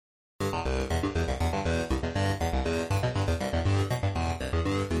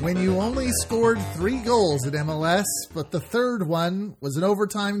when you only scored 3 goals in MLS, but the third one was an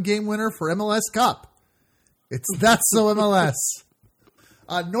overtime game winner for MLS Cup. It's That's So MLS,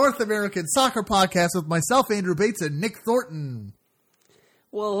 a North American soccer podcast with myself, Andrew Bates, and Nick Thornton.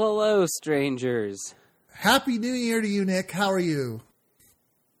 Well, hello, strangers. Happy New Year to you, Nick. How are you?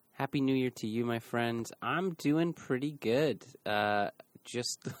 Happy New Year to you, my friend. I'm doing pretty good.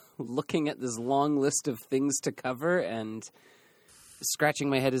 Just looking at this long list of things to cover and scratching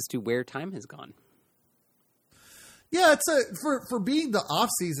my head as to where time has gone. Yeah, it's for being the off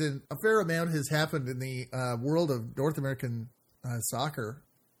season, a fair amount has happened in the world of North American soccer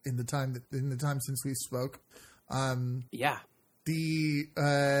in the time since we spoke. Yeah.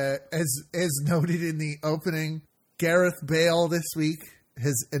 As noted in the opening, Gareth Bale this week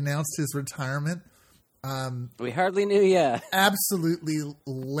has announced his retirement. We hardly knew ya. Absolutely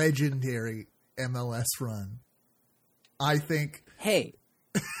legendary MLS run. I think. Hey,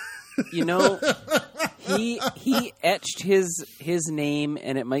 you know, he etched his name,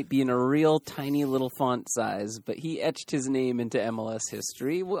 and it might be in a real tiny little font size, but he etched his name into MLS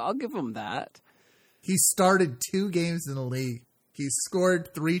history. Well, I'll give him that. He started 2 games in the league. He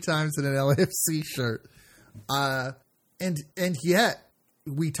scored 3 times in an LAFC shirt. And yet,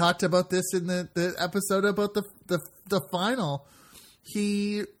 we talked about this in the episode about the final.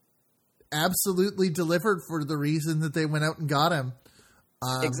 He absolutely delivered for the reason that they went out and got him.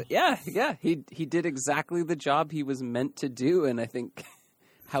 He did exactly the job he was meant to do. And I think,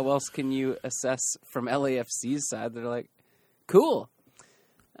 how else can you assess from LAFC's side? They're like, cool.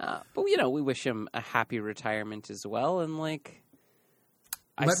 But, you know, we wish him a happy retirement as well. And, like,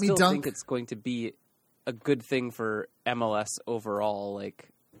 I still think it's going to be a good thing for MLS overall. Like,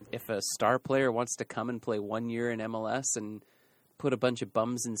 if a star player wants to come and play 1 year in MLS and put a bunch of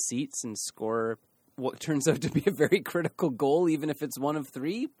bums in seats and score what turns out to be a very critical goal, even if it's one of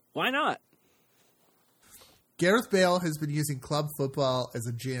 3, why not? Gareth Bale has been using club football as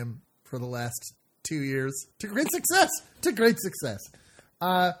a gym for the last 2 years to great success.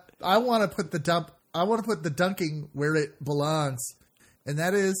 I want to put the dunking where it belongs, and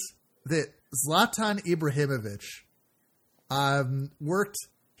that is that Zlatan Ibrahimovic worked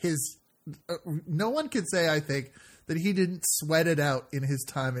his. No one can say, I think, that he didn't sweat it out in his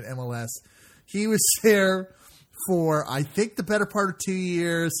time in MLS. He was there for, I think, the better part of 2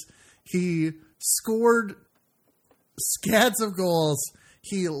 years. He scored scads of goals.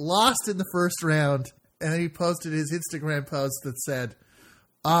 He lost in the first round, and then he posted his Instagram post that said,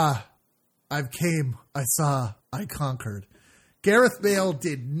 I've came, I saw, I conquered. Gareth Bale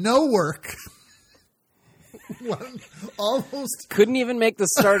did no work. Almost couldn't even make the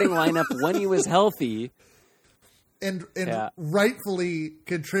starting lineup when he was healthy. And rightfully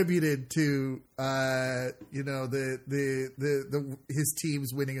contributed to his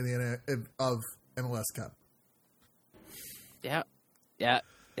team's winning of MLS Cup. Yeah.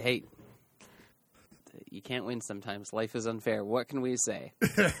 Hey, you can't win sometimes. Life is unfair. What can we say?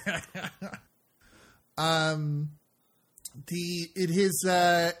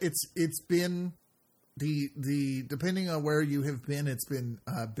 It's been the depending on where you have been, it's been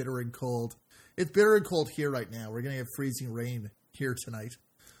bitter and cold. It's bitter and cold here right now. We're going to have freezing rain here tonight.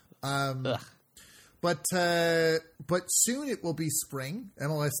 But soon it will be spring.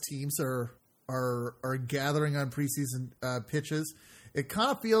 MLS teams are gathering on preseason pitches. It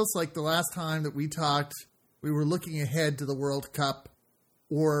kind of feels like the last time that we talked, we were looking ahead to the World Cup,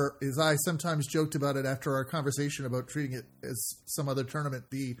 or as I sometimes joked about it after our conversation about treating it as some other tournament,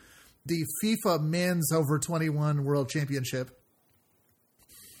 the FIFA Men's Over 21 World Championship.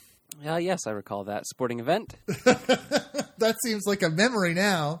 Yes, I recall that sporting event. That seems like a memory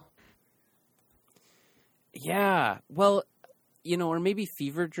now. Yeah, well, you know, or maybe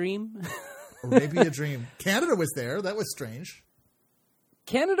fever dream. Or maybe a dream. Canada was there. That was strange.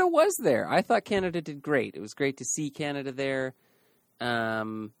 Canada was there. I thought Canada did great. It was great to see Canada there.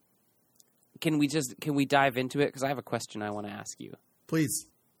 Can we dive into it? Because I have a question I want to ask you. Please.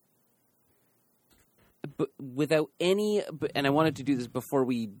 But and I wanted to do this before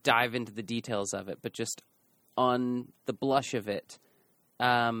we dive into the details of it, but just on the blush of it,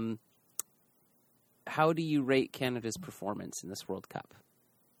 how do you rate Canada's performance in this World Cup?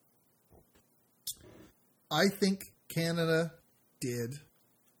 I think Canada did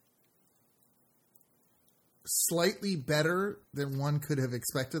slightly better than one could have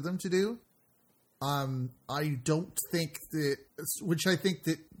expected them to do. I don't think that, which I think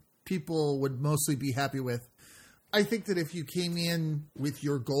that people would mostly be happy with. I think that if you came in with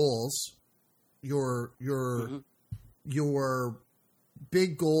your goals, your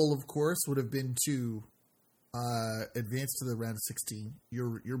big goal, of course, would have been to advance to the round of 16.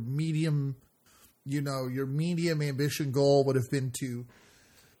 Your medium, your medium ambition goal would have been to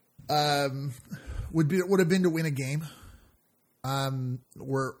would have been to win a game,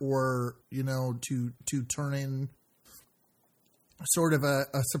 or to turn in sort of a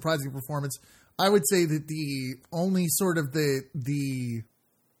surprising performance. I would say that the only sort of the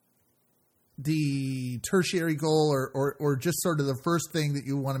tertiary goal or just sort of the first thing that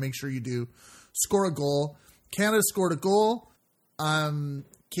you want to make sure you do, score a goal. Canada scored a goal.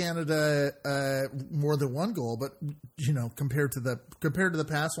 Canada more than one goal, but compared to the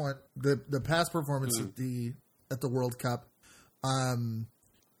past one, the past performance at the World Cup,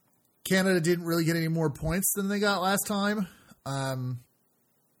 Canada didn't really get any more points than they got last time.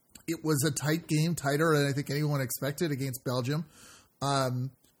 It was a tight game, tighter than I think anyone expected against Belgium.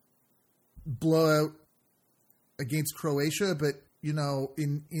 Blowout against Croatia, but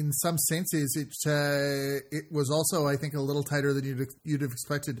in some senses, it was also, I think, a little tighter than you'd have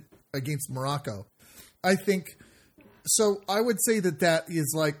expected against Morocco. I think so. I would say that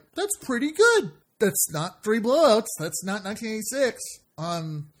is that's pretty good. That's not 3 blowouts. That's not 1986.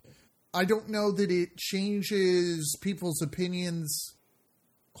 I don't know that it changes people's opinions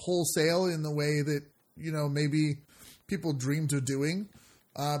wholesale in the way that maybe people dreamed of doing.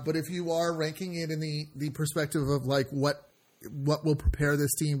 But if you are ranking it in the perspective of what will prepare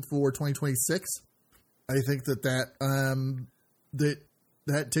this team for 2026, I think that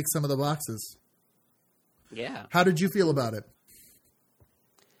ticks some of the boxes. Yeah. How did you feel about it?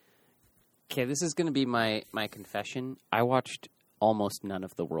 Okay, this is going to be my confession. I watched almost none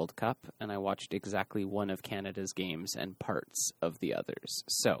of the World Cup, and I watched exactly one of Canada's games and parts of the others.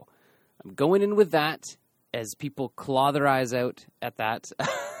 So I'm going in with that as people claw their eyes out at that,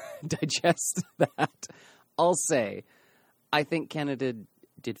 digest that. I'll say, I think Canada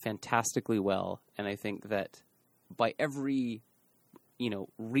did fantastically well, and I think that by every,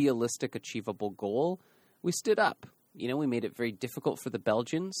 realistic, achievable goal, we stood up. We made it very difficult for the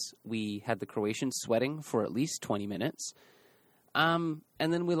Belgians. We had the Croatians sweating for at least 20 minutes. And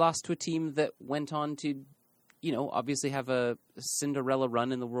then we lost to a team that went on to, obviously have a Cinderella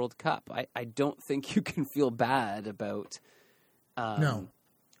run in the World Cup. I don't think you can feel bad about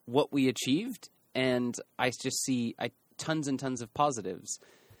what we achieved, and I just see tons and tons of positives.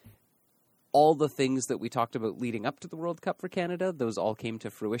 All the things that we talked about leading up to the World Cup for Canada, those all came to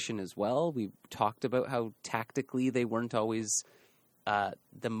fruition as well. We talked about how tactically they weren't always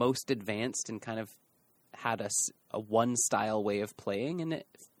the most advanced and kind of had a one-style way of playing, and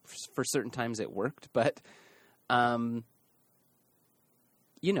for certain times it worked. But,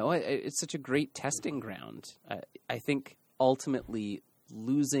 it's such a great testing ground. I think ultimately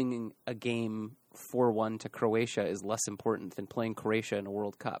losing a game 4-1 to Croatia is less important than playing Croatia in a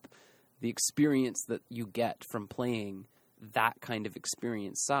World Cup. The experience that you get from playing that kind of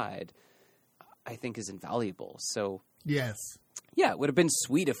experienced side, I think, is invaluable. So yes. Yeah, it would have been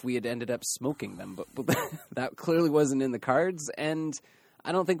sweet if we had ended up smoking them, but that clearly wasn't in the cards, and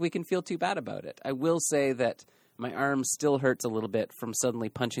I don't think we can feel too bad about it. I will say that my arm still hurts a little bit from suddenly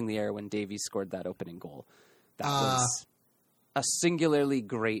punching the air when Davies scored that opening goal. That was a singularly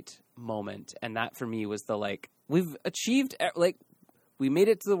great moment, and that for me was we've achieved, we made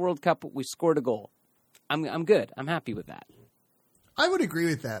it to the World Cup, we scored a goal. I'm good. I'm happy with that. I would agree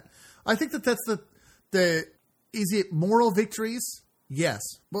with that. I think that's the is it moral victories? Yes.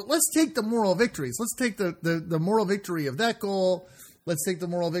 But let's take the moral victories. Let's take the moral victory of that goal. Let's take the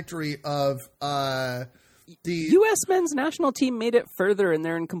moral victory of the U.S. men's national team made it further, and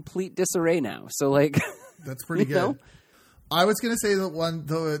they're in complete disarray now. So, that's pretty good. I was going to say that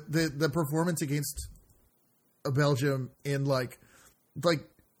the performance against Belgium in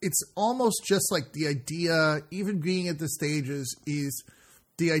it's almost just the idea, even being at the stages, is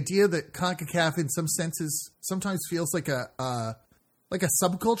the idea that CONCACAF in some senses sometimes feels like a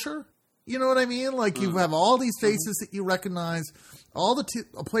subculture. You know what I mean? You have all these faces that you recognize, all the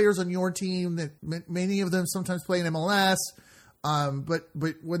players on your team that many of them sometimes play in MLS. But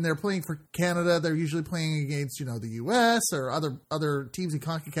when they're playing for Canada, they're usually playing against, the U.S. or other teams in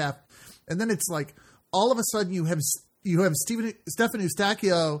CONCACAF. And then it's all of a sudden you have Stefan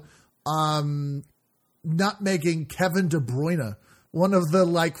Eustáquio nutmegging Kevin De Bruyne, one of the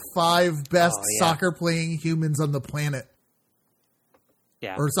 5 best soccer playing humans on the planet.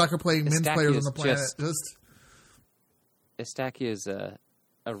 Yeah. Or soccer playing men's players on the planet. Eustáquio is a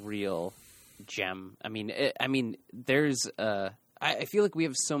real gem. I mean, there's I feel like we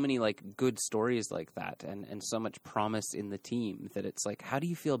have so many good stories like that, and so much promise in the team that it's how do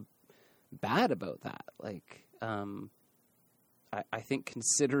you feel bad about that? I think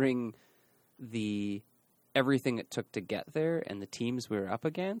considering the everything it took to get there and the teams we were up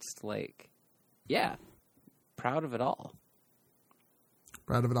against, like, yeah, proud of it all.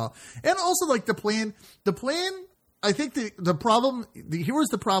 Proud of it all. And also, like, the plan, I think the problem, here was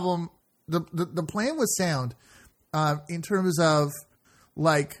the problem, the plan was sound in terms of,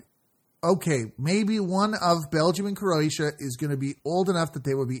 like, okay, maybe one of Belgium and Croatia is going to be old enough that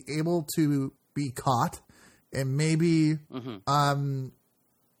they will be able to be caught, and maybe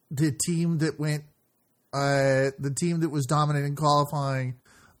the team that went, the team that was dominant in qualifying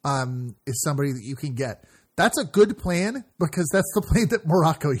is somebody that you can get. That's a good plan because that's the plan that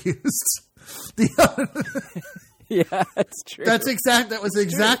Morocco used. Yeah, that's true. That was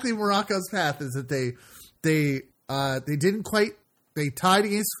exactly Morocco's path. Is that they didn't quite, they tied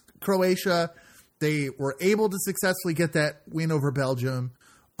against Croatia. They were able to successfully get that win over Belgium,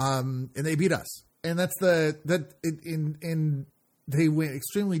 and they beat us. And that's they went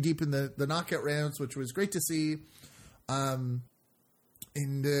extremely deep in the knockout rounds, which was great to see.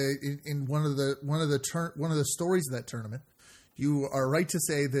 In one of the stories of that tournament, you are right to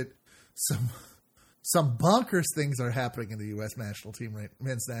say that some bonkers things are happening in the U.S. men's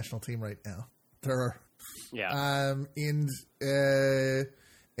national team right now. There are,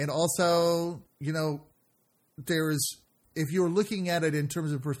 and also, you know, there's, if you're looking at it in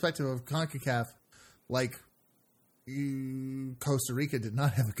terms of perspective of CONCACAF, like, Costa Rica did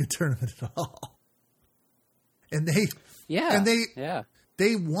not have a good tournament at all. And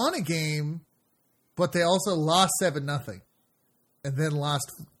they won a game, but they also lost 7-0 and then lost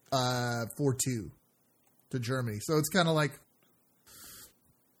 4-2 to Germany. So it's kind of like,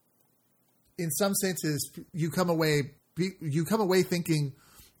 in some senses, you come away thinking,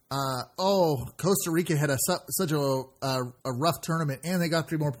 Costa Rica had such a rough tournament, and they got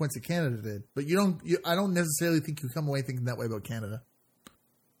 3 more points than Canada did. But I don't necessarily think you come away thinking that way about Canada.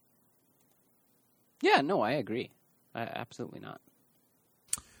 Yeah, no, I agree. Absolutely not.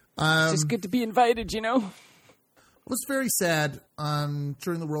 It's just good to be invited, you know? It was very sad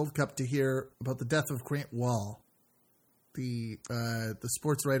during the World Cup to hear about the death of Grant Wahl, the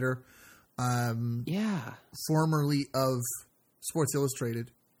sports writer, formerly of Sports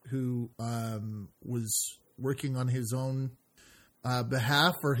Illustrated, who was working on his own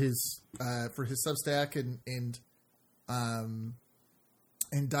behalf for his Substack and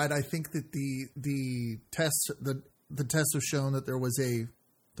died. I think that the tests have shown that there was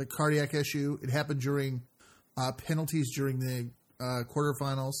the cardiac issue. It happened during penalties during the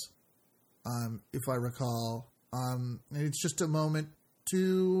quarterfinals, if I recall. And it's just a moment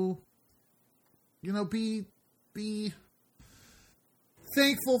to, you know, be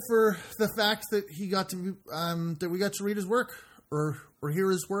thankful for the fact that he got to that we got to read his work or hear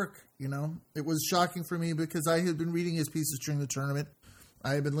his work. You know, it was shocking for me because I had been reading his pieces during the tournament.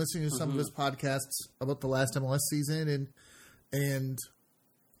 I had been listening to some of his podcasts about the last MLS season, and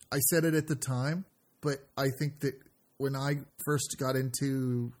I said it at the time, but I think that when I first got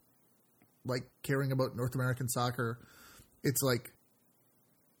into, like, caring about North American soccer, it's like,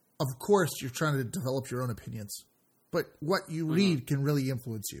 of course you're trying to develop your own opinions, but what you read can really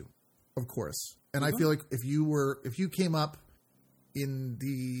influence you, of course. And I feel like if you came up in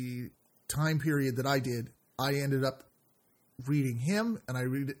the time period that I did, I ended up reading him, and I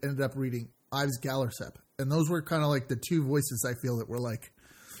ended up reading Yves Gallercep. And those were kind of like the two voices I feel that were like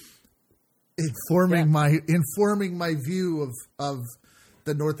informing my view of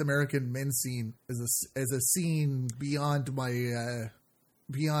the North American men's scene as a scene beyond my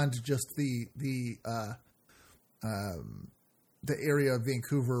beyond just the area of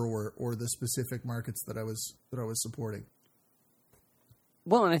Vancouver or the specific markets that I was supporting.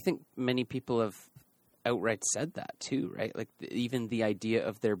 Well, and I think many people have outright said that too, right? Like even the idea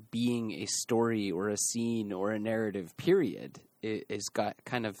of there being a story or a scene or a narrative period is got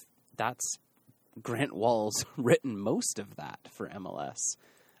kind of, that's Grant Wahl's written most of that for MLS,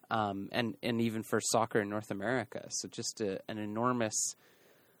 and even for soccer in North America. So just an enormous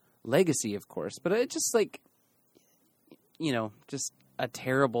legacy, of course, but it just, like, you know, just a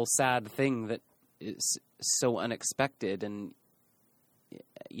terrible, sad thing that is so unexpected. And,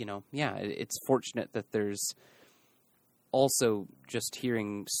 you know, yeah, it's fortunate that there's also just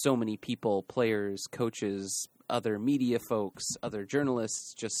hearing so many people, players, coaches, other media folks, other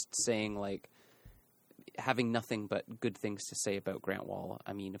journalists, just saying, like, having nothing but good things to say about Grant Wahl.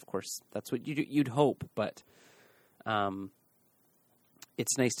 I mean, of course, that's what you'd hope, but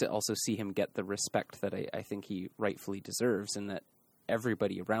it's nice to also see him get the respect that I think he rightfully deserves, and that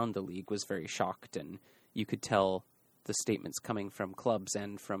everybody around the league was very shocked, and you could tell the statements coming from clubs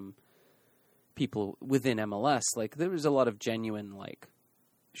and from people within MLS, like, there was a lot of genuine, like,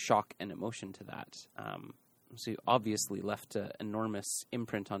 shock and emotion to that. So he obviously left an enormous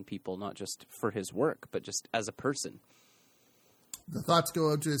imprint on people, not just for his work, but just as a person. The thoughts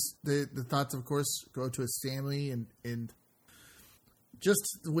go out to his, the thoughts, of course, go out to his family, and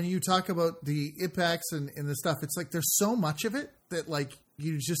just when you talk about the impacts and the stuff, it's like there's so much of it that like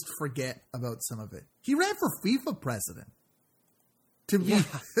you just forget about some of it. He ran for FIFA president to be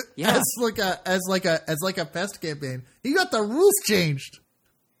as like a pest campaign. He got the rules changed.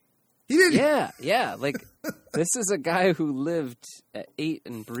 He didn't. Yeah. Like this is a guy who lived, ate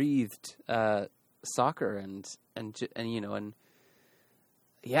and breathed soccer, and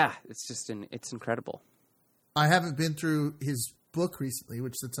yeah, it's just it's incredible. I haven't been through his book recently,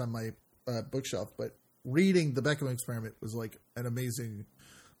 which sits on my bookshelf, but reading The Beckham Experiment was like an amazing,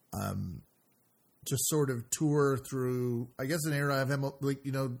 just sort of tour through, I guess, an era of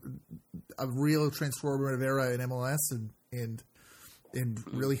a real transformative era in MLS, and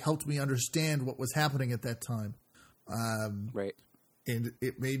really helped me understand what was happening at that time. Right. And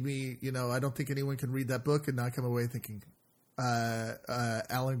it made me, I don't think anyone can read that book and not come away thinking,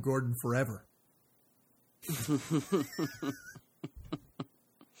 Alan Gordon forever.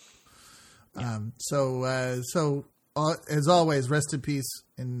 So as always, rest in peace.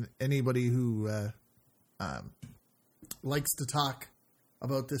 And anybody who likes to talk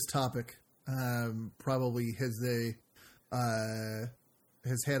about this topic probably has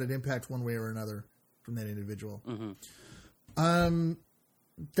had an impact one way or another from that individual. Mm-hmm.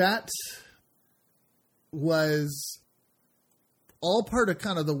 That was all part of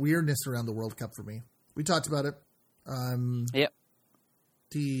kind of the weirdness around the World Cup for me. We talked about it. Yep.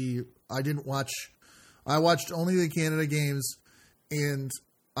 I watched only the Canada games, and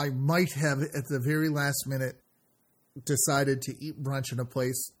I might have at the very last minute decided to eat brunch in a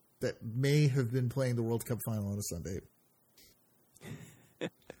place that may have been playing the World Cup final on a Sunday.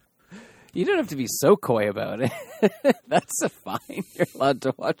 You don't have to be so coy about it. That's fine. You're allowed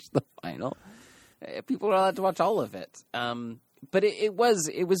to watch the final. People are allowed to watch all of it. But it was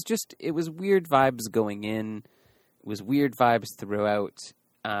weird vibes going in. It was weird vibes throughout.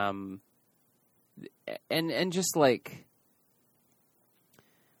 And just like,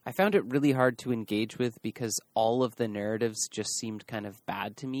 I found it really hard to engage with because all of the narratives just seemed kind of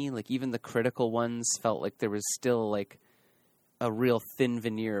bad to me. Like even the critical ones felt like there was still like a real thin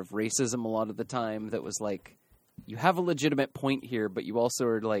veneer of racism a lot of the time that was like, you have a legitimate point here, but you also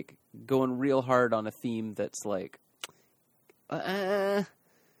are like going real hard on a theme that's like,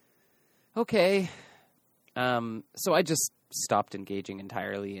 okay. So I just stopped engaging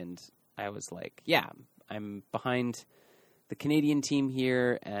entirely, and I was like, yeah, I'm behind the Canadian team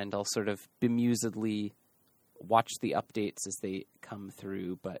here, and I'll sort of bemusedly watch the updates as they come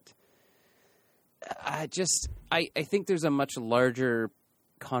through. But I think there's a much larger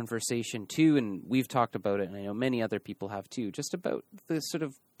conversation too, and we've talked about it, and I know many other people have too, just about the sort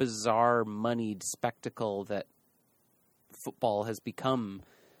of bizarre, moneyed spectacle that football has become,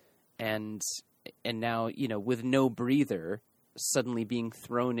 and now, with no breather, suddenly being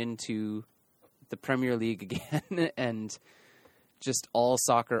thrown into the Premier League again and just all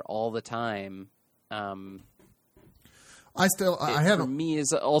soccer all the time. For me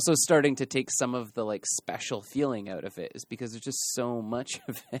is also starting to take some of the like special feeling out of it, is because there's just so much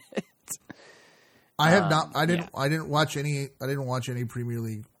of it. I didn't watch any Premier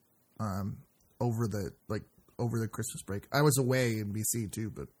League over the Christmas break. I was away in BC too,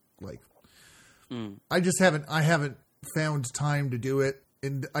 but I haven't found time to do it.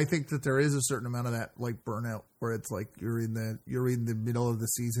 And I think that there is a certain amount of that like burnout where it's like you're in the middle of the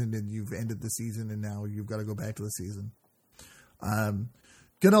season and you've ended the season and now you've got to go back to the season.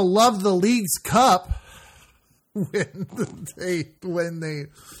 Gonna love the League's Cup when they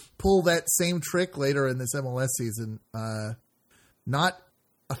pull that same trick later in this MLS season. Not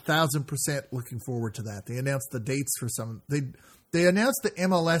 1,000% looking forward to that. They announced the dates for some. They announced the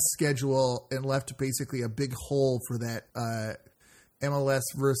MLS schedule and left basically a big hole for that MLS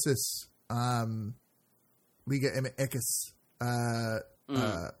versus Liga MX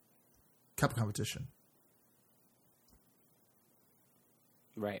Cup competition.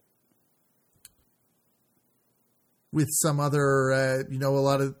 Right. With some other, a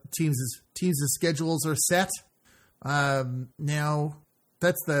lot of teams' schedules are set. Now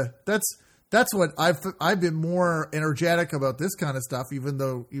that's what I've been more energetic about this kind of stuff, even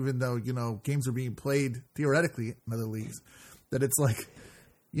though games are being played theoretically in other leagues. That it's like,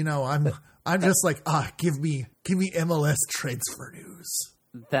 I'm just like, give me MLS transfer news.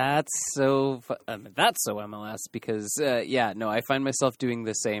 That's so MLS because I find myself doing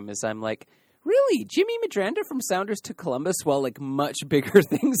the same. As I'm like, really, Jimmy Medranda from Sounders to Columbus, while like much bigger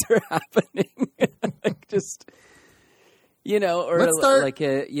things are happening. Like just, or Let's start- like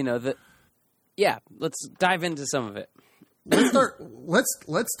let's dive into some of it.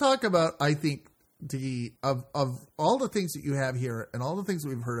 Let's talk about, I think, of all the things that you have here and all the things that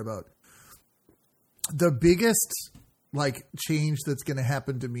we've heard about, the biggest like change that's going to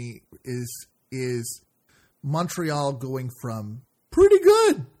happen to me is Montreal going from pretty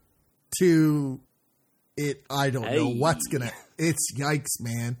good to it. I don't know what's gonna. It's yikes,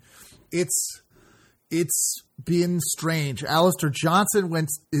 man. It's been strange. Alistair Johnson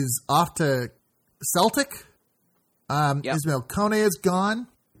is off to Celtic. Ismail Kone is gone.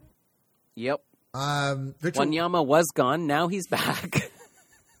 Yep. Victor Wanyama was gone. Now he's back.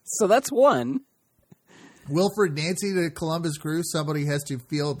 So that's one. Wilfred Nancy to Columbus Crew. Somebody has to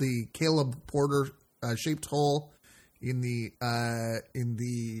fill the Caleb Porter shaped hole in the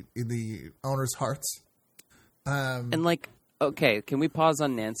owners' hearts. And okay, can we pause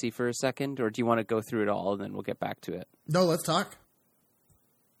on Nancy for a second, or do you want to go through it all and then we'll get back to it? No, let's talk.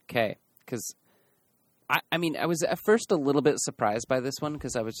 Okay, because I mean, I was at first a little bit surprised by this one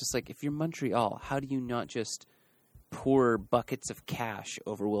because I was just like, if you're Montreal, how do you not just pour buckets of cash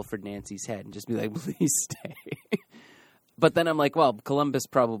over Wilfred Nancy's head and just be like, please stay? But then I'm like, well, Columbus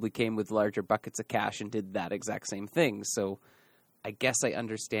probably came with larger buckets of cash and did that exact same thing. So I guess I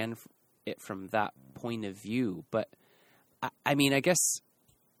understand it from that point of view. But I mean, I guess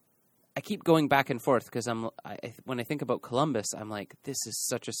I keep going back and forth because when I think about Columbus, I'm like, this is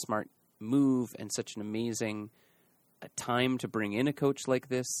such a smart move and such an amazing time to bring in a coach like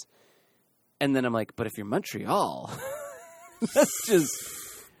this. And then I'm like, but if you're Montreal, that's just,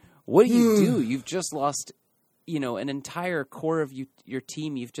 what do you do? You've just lost, an entire core of your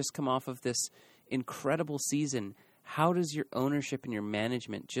team. You've just come off of this incredible season. How does your ownership and your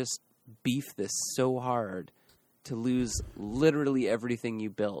management just beef this so hard to lose literally everything you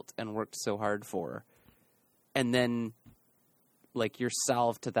built and worked so hard for? And then, your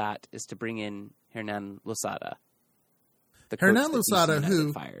salve to that is to bring in Hernan Losada. Hernan Losada,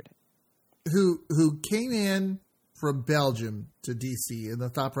 who came in from Belgium to DC, and the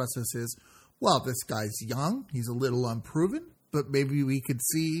thought process is, well, this guy's young, he's a little unproven, but maybe we could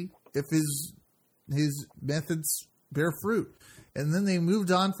see if his methods bear fruit. And then they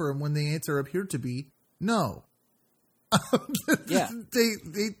moved on for him when the answer appeared to be no. Yeah.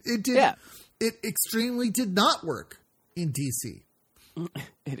 It extremely did not work in DC.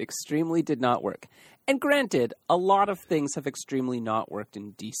 It extremely did not work. And granted, a lot of things have extremely not worked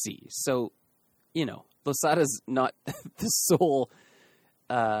in DC. So, Losada's not the sole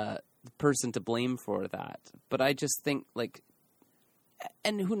person to blame for that. But I just think,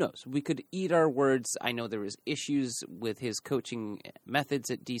 and who knows? We could eat our words. I know there was issues with his coaching methods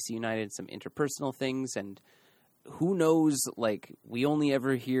at DC United, some interpersonal things, and who knows? We only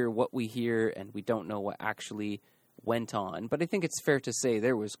ever hear what we hear, and we don't know what actually went on. But I think it's fair to say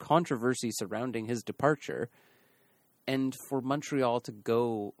there was controversy surrounding his departure. And for Montreal to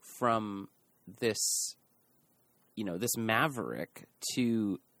go from this, this maverick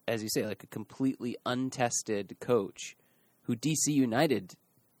to, as you say, a completely untested coach who DC United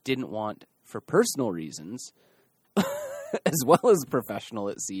didn't want for personal reasons, as well as professional,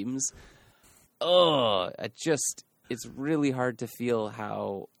 it seems. It's really hard to feel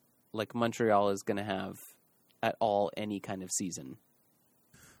how, Montreal is going to have at all any kind of season.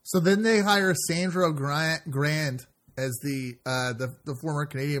 So then they hire Sandro Grand as the former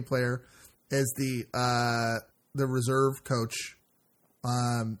Canadian player as the reserve coach,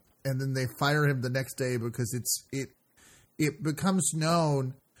 and then they fire him the next day because it becomes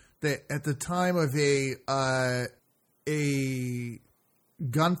known that at the time of a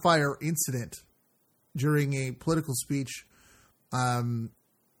gunfire incident during a political speech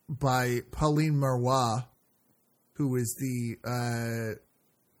by Pauline Marois, who is the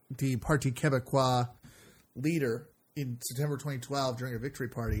Parti Québécois leader in September 2012 during a victory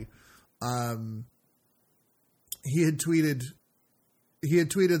party, he had tweeted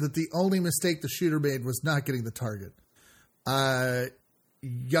that the only mistake the shooter made was not getting the target. Yikes!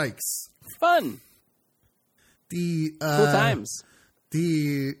 Fun. Cool times.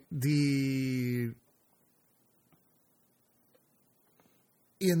 The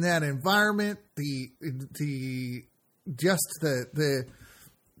in that environment,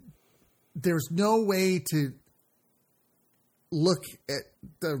 there's no way to look at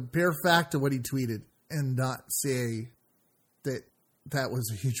the bare fact of what he tweeted and not say that was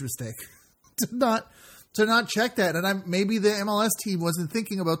a huge mistake. to not check that. And maybe the MLS team wasn't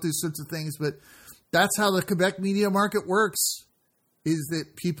thinking about these sorts of things, but that's how the Quebec media market works. Is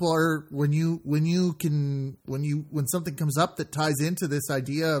that people are when something comes up that ties into this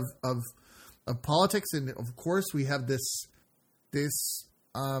idea of politics, and of course we have this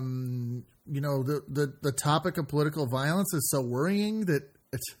the topic of political violence is so worrying that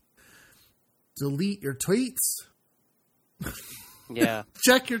delete your tweets. Yeah.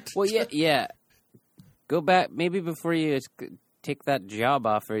 Check your well, yeah. Go back, maybe before you take that job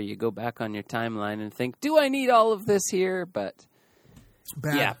offer, you go back on your timeline and think, do I need all of this here? But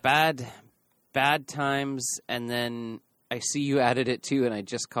bad times. And then I see you added it too, and I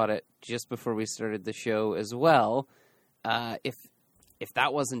just caught it just before we started the show as well. If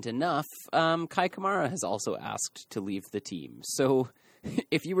that wasn't enough, Kai Kamara has also asked to leave the team. So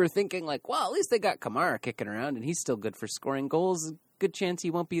if you were thinking like, well, at least they got Kamara kicking around and he's still good for scoring goals, good chance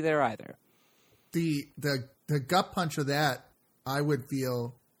he won't be there either. The gut punch of that, I would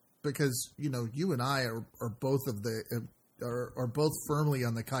feel, because you and I are both are both firmly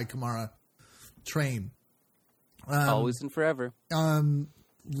on the Kai Kamara train. Always and forever.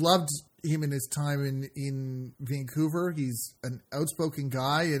 Loved him in his time in Vancouver. He's an outspoken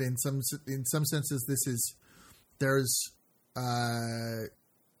guy, and in some senses,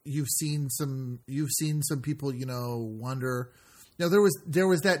 you've seen some people wonder. There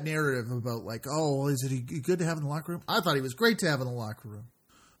was that narrative about like, oh, is it good to have in the locker room? I thought he was great to have in the locker room.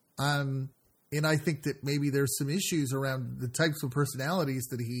 And I think that maybe there's some issues around the types of personalities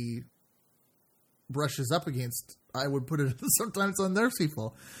that he brushes up against. I would put it sometimes on their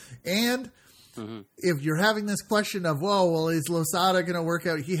people. And if you're having this question of, well, is Losada going to work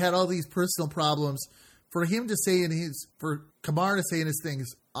out? He had all these personal problems. For him to say for Kamara to say in his things,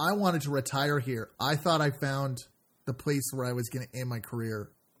 I wanted to retire here. I thought I found the place where I was going to end my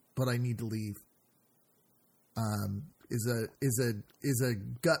career, but I need to leave. Is a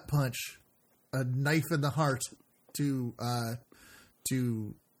gut punch, a knife in the heart to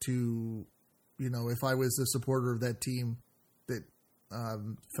if I was a supporter of that team that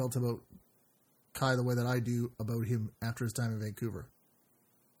felt about Kai the way that I do about him after his time in Vancouver.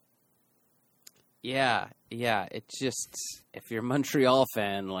 Yeah. It's just, if you're a Montreal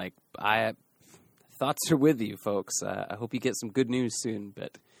fan, like, thoughts are with you, folks. I hope you get some good news soon,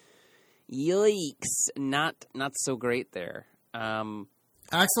 but yikes, not so great there.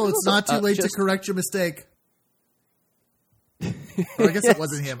 Axel, it's not too late to correct your mistake. Or I guess it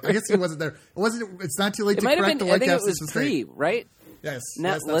wasn't him. I guess he wasn't there. It's not too late to correct the Whitecaps' mistake. I think it was Tree, right? Yes.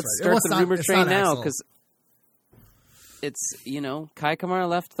 Now, yes, let's right. start the rumor train now, because it's, Kai Kamara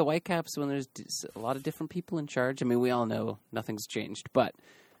left the Whitecaps when there's a lot of different people in charge. I mean, we all know nothing's changed, but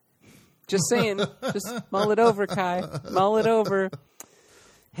just saying, just mull it over, Kai. Mull it over.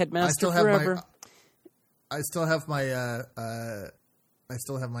 Headmaster forever. I still have my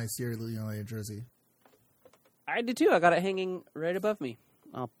Sierra Leone jersey. I do too. I got it hanging right above me.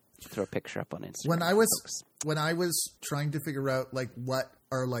 I'll throw a picture up on Instagram. When I was trying to figure out like what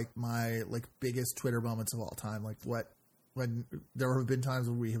are like my like biggest Twitter moments of all time, like when there have been times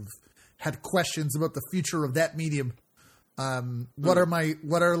when we have had questions about the future of that medium. What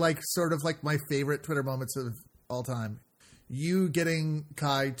are like sort of like my favorite Twitter moments of all time? You getting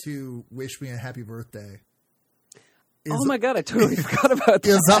Kai to wish me a happy birthday. Oh my God, I totally forgot about that.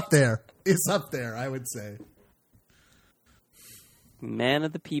 It's up there. It's up there, I would say. Man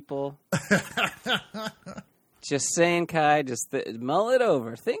of the people. Just saying, Kai, just mull it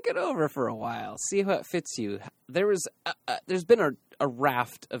over. Think it over for a while. See how it fits you. There's been a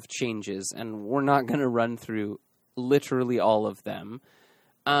raft of changes, and we're not going to run through literally all of them.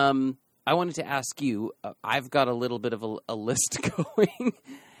 I wanted to ask you, I've got a little bit of a list going.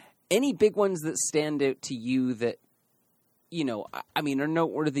 Any big ones that stand out to you that, are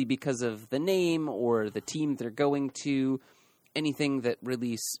noteworthy because of the name or the team they're going to? Anything that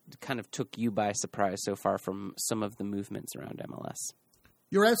really kind of took you by surprise so far from some of the movements around MLS?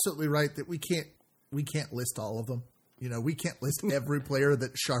 You're absolutely right that we can't list all of them. We can't list every player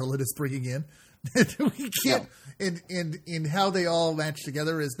that Charlotte is bringing in. We can't, and how they all match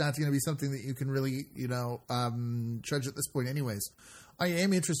together is not going to be something that you can really, judge at this point anyways. I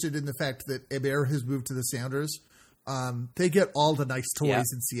am interested in the fact that Hebert has moved to the Sounders. They get all the nice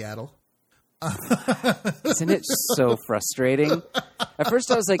toys in Seattle. Isn't it so frustrating? At first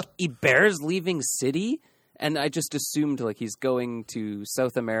I was like, Hebert's leaving City? And I just assumed like he's going to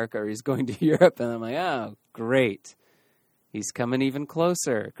South America or he's going to Europe. And I'm like, oh, great. He's coming even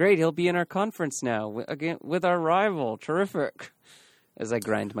closer. Great, he'll be in our conference now again with our rival. Terrific. As I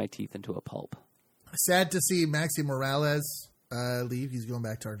grind my teeth into a pulp. Sad to see Maxi Morales leave. He's going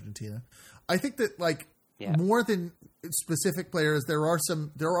back to Argentina. I think that more than specific players, there are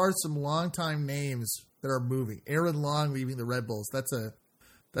some longtime names that are moving. Aaron Long leaving the Red Bulls. That's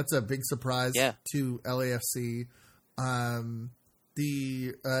a big surprise to LAFC.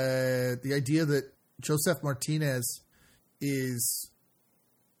 the idea that Josef Martinez is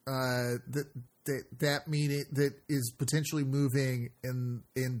that meaning that is potentially moving, and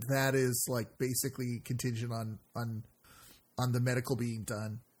that is like basically contingent on the medical being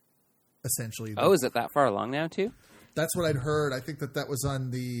done, essentially. Oh, is it that far along now too? That's what I'd heard. I think that was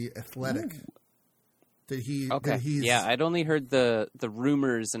on The Athletic. Ooh. That he's yeah. I'd only heard the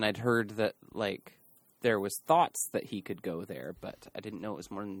rumors, and I'd heard that like there was thoughts that he could go there, but I didn't know it was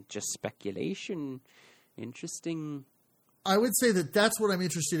more than just speculation. Interesting. I would say that's what I'm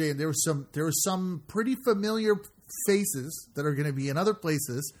interested in. There were some pretty familiar faces that are going to be in other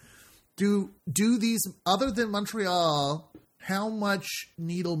places. Do these, other than Montreal, how much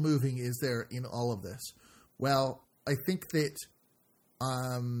needle moving is there in all of this? Well, I think that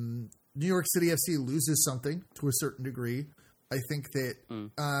New York City FC loses something to a certain degree. I think that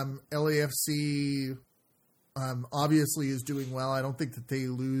LAFC obviously is doing well. I don't think that they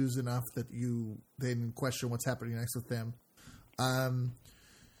lose enough that you then question what's happening next with them.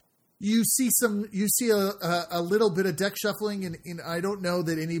 You see a little bit of deck shuffling, and I don't know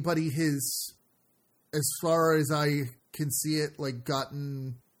that anybody has, as far as I can see it, like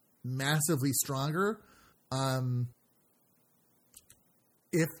gotten massively stronger.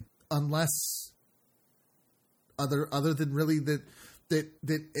 Unless other than really that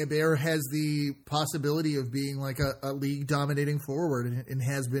Hebert has the possibility of being like a league dominating forward and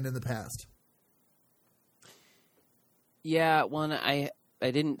has been in the past. Yeah, one, I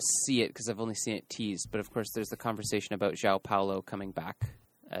didn't see it because I've only seen it teased, but of course there's the conversation about João Paulo coming back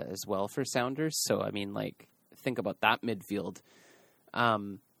as well for Sounders. So, I mean, like, think about that midfield.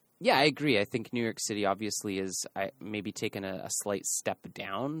 Yeah, I agree. I think New York City obviously is maybe taken a slight step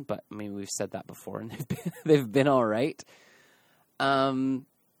down, but I mean, we've said that before, and they've been all right.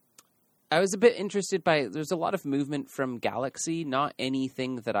 I was a bit interested by, there's a lot of movement from Galaxy, not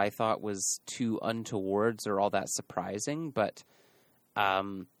anything that I thought was too untowards or all that surprising, but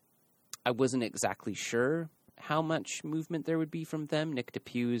I wasn't exactly sure how much movement there would be from them. Nick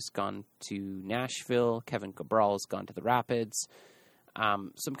DePuy's gone to Nashville. Kevin Cabral's gone to the Rapids. So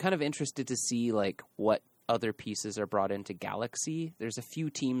I'm kind of interested to see like what other pieces are brought into Galaxy. There's a few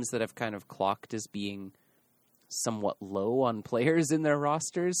teams that have kind of clocked as being somewhat low on players in their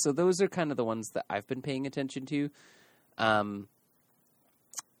rosters. So those are kind of the ones that I've been paying attention to. What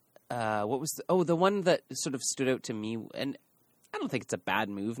was the one that sort of stood out to me, and I don't think it's a bad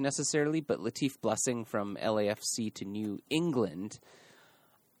move necessarily, but Latif Blessing from LAFC to New England.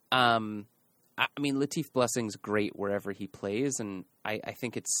 I mean, Latif Blessing's great wherever he plays, and I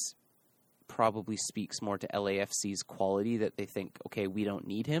think it's probably speaks more to LAFC's quality that they think, okay, we don't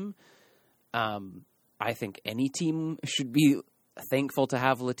need him. I think any team should be thankful to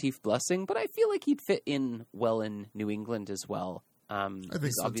have Latif Blessing, but I feel like he'd fit in well in New England as well.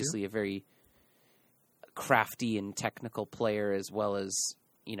 He's so obviously too. A very crafty and technical player, as well as,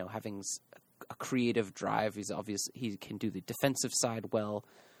 you know, having a creative drive. He can do the defensive side well.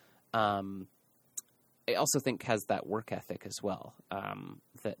 I also think has that work ethic as well,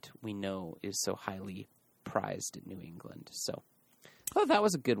 that we know is so highly prized in New England. So, that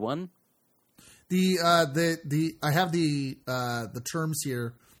was a good one. I have the terms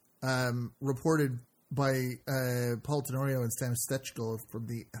here reported by Paul Tenorio and Stan Stechko from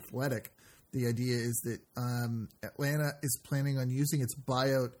The Athletic. The idea is that Atlanta is planning on using its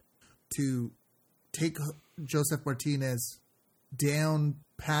buyout to take Josef Martinez down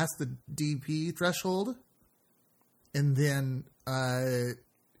past the DP threshold, and then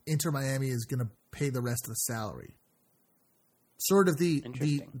Inter Miami is going to pay the rest of the salary. Sort of the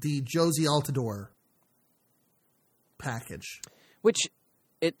Josie Altidore package. Which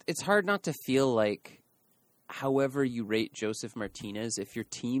it's hard not to feel like, however you rate Josef Martinez, if your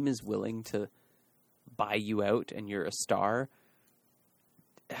team is willing to buy you out and you're a star,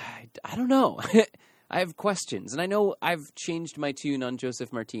 I don't know. I have questions. And I know I've changed my tune on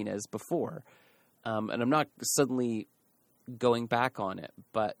Josef Martinez before. And I'm not suddenly going back on it.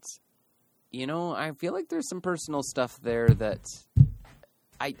 But, you know, I feel like there's some personal stuff there that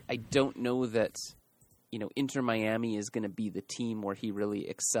I don't know that, you know, Inter Miami is going to be the team where he really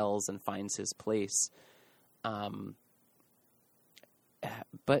excels and finds his place.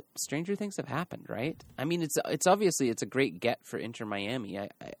 But stranger things have happened, right? I mean, it's obviously it's a great get for Inter Miami.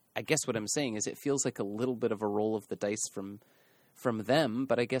 I guess what I'm saying is it feels like a little bit of a roll of the dice from them.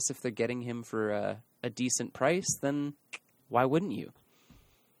 But I guess if they're getting him for a decent price, then why wouldn't you?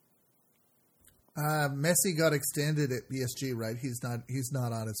 Messi got extended at PSG, right? He's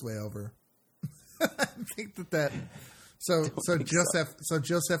not on his way over. I think that. So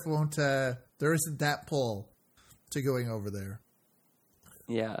Josef won't. There isn't that pull to going over there.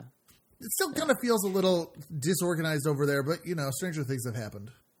 Yeah. It still kind of feels a little disorganized over there, but, stranger things have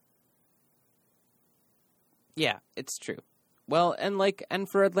happened. Yeah, it's true. Well, and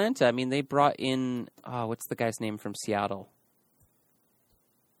for Atlanta, I mean, they brought in, what's the guy's name from Seattle?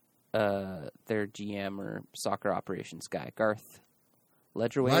 Their GM or soccer operations guy, Garth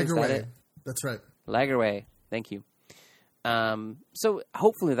Lagerwey. Is that it? That's right. Lagerwey. Thank you. So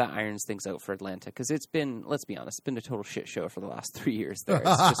hopefully that irons things out for Atlanta, because it's been, let's be honest, it's been a total shit show for the last 3 years there.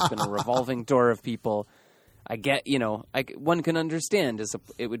 It's just been a revolving door of people. I get, one can understand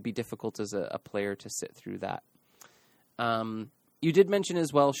it would be difficult as a player to sit through that. You did mention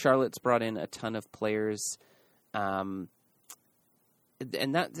as well, Charlotte's brought in a ton of players. And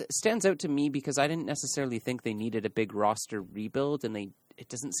that stands out to me because I didn't necessarily think they needed a big roster rebuild, and it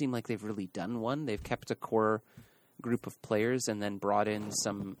doesn't seem like they've really done one. They've kept a core group of players and then brought in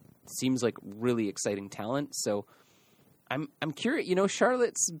some, seems like really exciting talent. So I'm curious,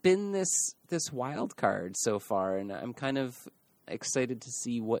 Charlotte's been this wild card so far, and I'm kind of excited to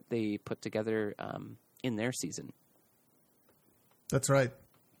see what they put together in their season. That's right.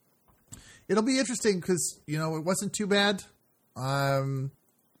 It'll be interesting because, it wasn't too bad.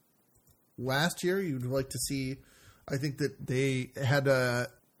 Last year, you'd like to see, I think that they had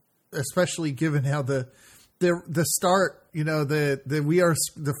especially given how the start,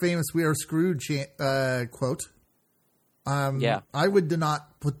 the famous "We Are Screwed" quote. Yeah, I would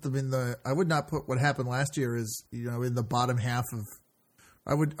not put them I would not put what happened last year as in the bottom half of.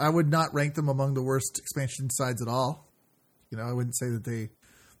 I would not rank them among the worst expansion sides at all. I wouldn't say that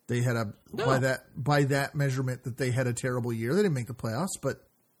they had by that measurement that they had a terrible year. They didn't make the playoffs, but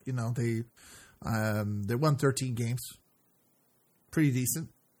they won 13 games, pretty decent.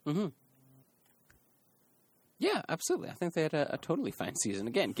 Mm-hmm. Yeah, absolutely. I think they had a totally fine season.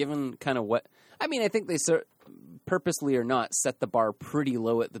 Again, given kind of I think they purposely or not set the bar pretty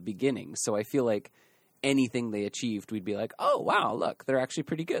low at the beginning. So I feel like anything they achieved, we'd be like, oh, wow, look, they're actually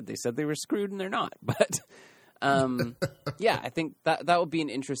pretty good. They said they were screwed and they're not. But yeah, I think that would be an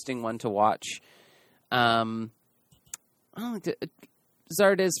interesting one to watch. Zardes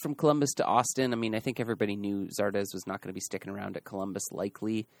from Columbus to Austin. I mean, I think everybody knew Zardes was not going to be sticking around at Columbus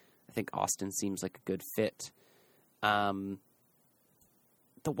likely. I think Austin seems like a good fit. The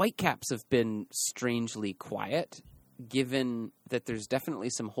Whitecaps have been strangely quiet, given that there's definitely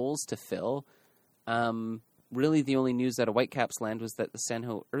some holes to fill. Really, the only news out of Whitecaps land was that the San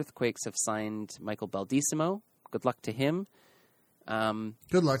Jose Earthquakes have signed Michael Baldissimo. Good luck to him.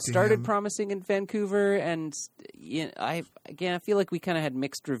 Good luck to him. Started promising in Vancouver, and I feel like we kind of had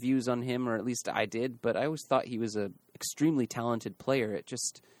mixed reviews on him, or at least I did, but I always thought he was a extremely talented player. It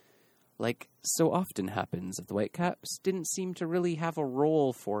just, like so often happens at the Whitecaps, didn't seem to really have a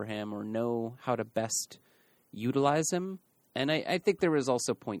role for him or know how to best utilize him. And I think there was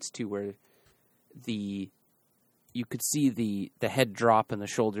also points too where you could see the head drop and the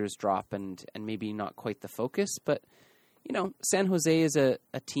shoulders drop and maybe not quite the focus. But, San Jose is a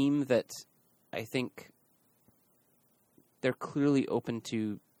team that I think they're clearly open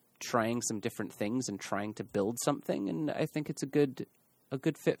to trying some different things and trying to build something. And I think it's a good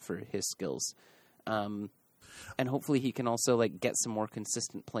fit for his skills. And hopefully he can also get some more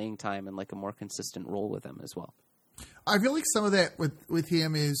consistent playing time and a more consistent role with them as well. I feel like some of that with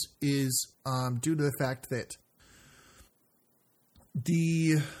him is due to the fact that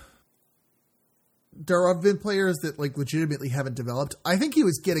there have been players that legitimately haven't developed. I think he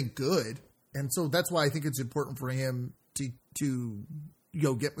was getting good, and so that's why I think it's important for him to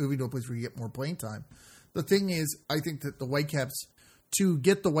get moving to a place where you get more playing time. The thing is, I think that the Whitecaps, to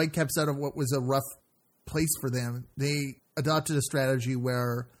get the Whitecaps out of what was a rough place for them, they adopted a strategy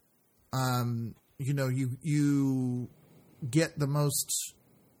where you get the most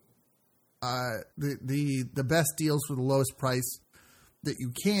the best deals for the lowest price that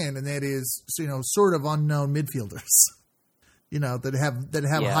you can, and that is sort of unknown midfielders, that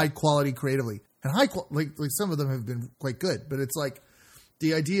have high quality creatively and high like some of them have been quite good, but it's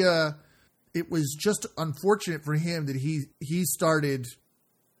the idea. It was just unfortunate for him that he started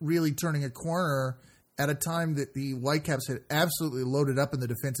really turning a corner at a time that the Whitecaps had absolutely loaded up in the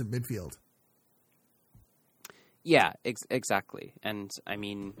defensive midfield. Yeah, exactly. And I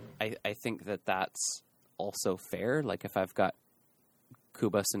mean, I think that's also fair. If I've got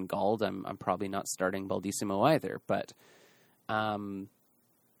Kubas and Gald, I'm probably not starting Baldissimo either. But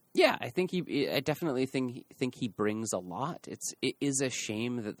yeah, I definitely think he brings a lot. It is a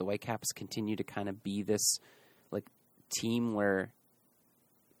shame that the Whitecaps continue to kind of be this team where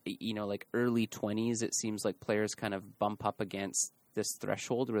early 20s, it seems like players kind of bump up against this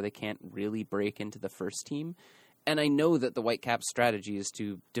threshold where they can't really break into the first team. And I know that the Whitecaps' strategy is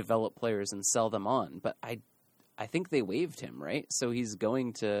to develop players and sell them on, but I think they waived him, right? So he's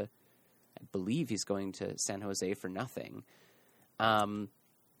going to, I believe he's going to San Jose for nothing.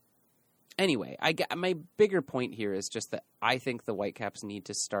 Anyway, my bigger point here is just that I think the Whitecaps need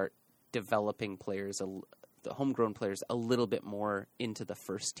to start developing players, the homegrown players, a little bit more into the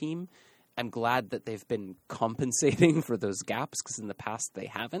first team. I'm glad that they've been compensating for those gaps because in the past they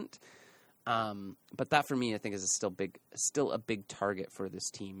haven't. But that for me, I think, is still a big target for this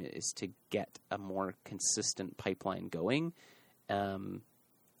team, is to get a more consistent pipeline going, and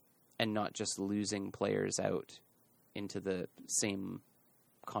not just losing players out into the same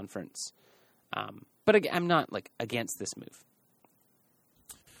conference. But again, I'm not like against this move.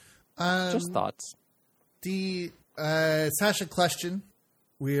 Just thoughts. The Sacha Kljestan,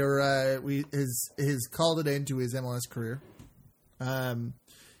 has called it into his MLS career.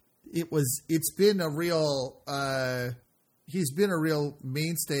 It's been a real he's been a real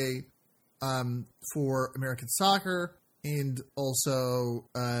mainstay for American soccer and also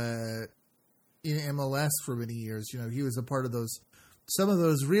in MLS for many years. You know, he was a part of some of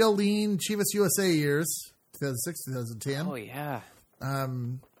those real lean Chivas USA years, 2006, 2010. Oh yeah.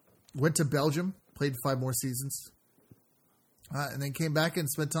 Went to Belgium, played 5 more seasons, and then came back and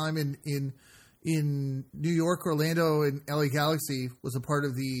spent time in New York, Orlando, and LA Galaxy. Was a part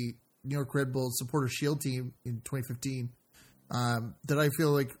of the New York Red Bull Supporter Shield team in 2015. That I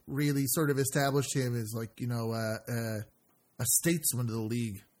feel like really sort of established him as like, you know, a statesman of the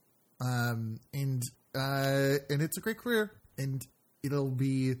league, and it's a great career, and it'll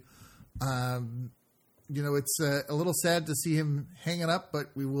be. You know, it's a little sad to see him hanging up, but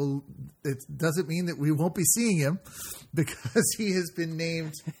it doesn't mean that we won't be seeing him, because he has been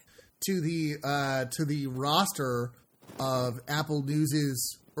named to the roster of Apple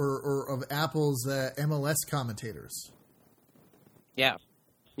News's or of Apple's MLS commentators. Yeah,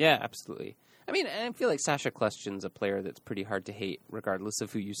 absolutely. I mean, I feel like Sacha Kljestan's a player that's pretty hard to hate, regardless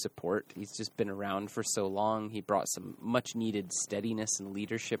of who you support. He's just been around for so long. He brought some much-needed steadiness and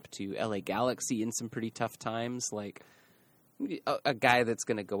leadership to LA Galaxy in some pretty tough times. Like, a guy that's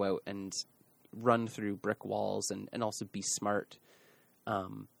going to go out and run through brick walls and also be smart,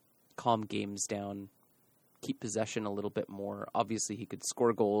 calm games down, keep possession a little bit more. Obviously, he could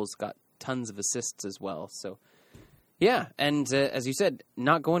score goals, got tons of assists as well, so... Yeah, and as you said,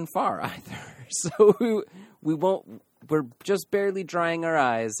 not going far either. So we're just barely drying our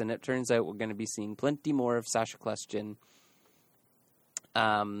eyes, and it turns out we're going to be seeing plenty more of Sacha Kljestan.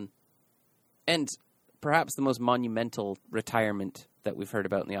 And perhaps the most monumental retirement that we've heard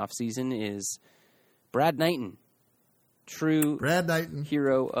about in the offseason is Brad Knighton. True Brad Knighton.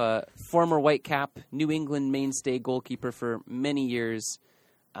 Hero, former Whitecap, New England mainstay goalkeeper for many years.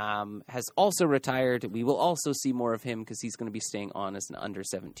 Has also retired. We will also see more of him because he's going to be staying on as an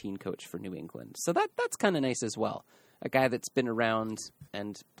under-17 coach for New England. So that's kind of nice as well. A guy that's been around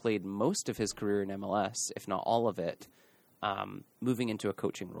and played most of his career in MLS, if not all of it, moving into a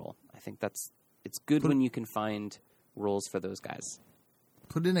coaching role. I think it's good when you can find roles for those guys.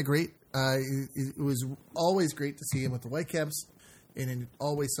 Put in a great. It was always great to see him with the Whitecaps. And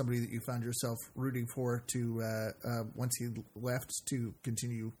always somebody that you found yourself rooting for to once he left to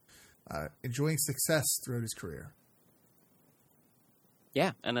continue enjoying success throughout his career.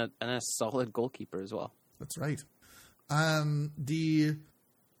 Yeah, and a solid goalkeeper as well. That's right. How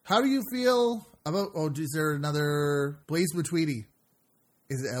do you feel about? Oh, is there another Blaise Matuidi?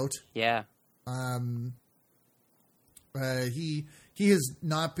 Is it out? Yeah. He has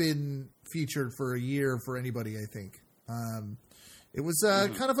not been featured for a year for anybody, I think. It was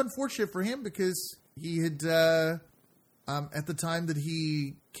kind of unfortunate for him because he had, at the time that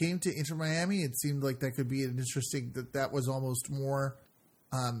he came to Inter Miami, it seemed like that could be an interesting, that was almost more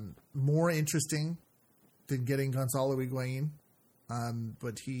interesting than getting Gonzalo Higuain.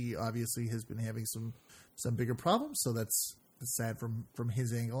 But he obviously has been having some bigger problems, so that's sad from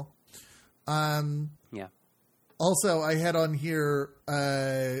his angle. Yeah. Also, I had on here,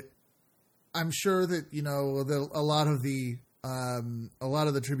 I'm sure that, you know, a lot of the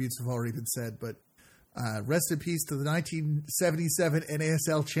tributes have already been said, but rest in peace to the 1977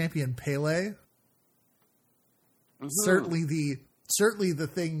 NASL champion Pele. Mm-hmm. Certainly the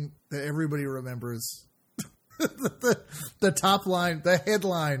thing that everybody remembers. the top line, the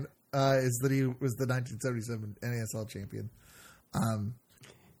headline is that he was the 1977 NASL champion.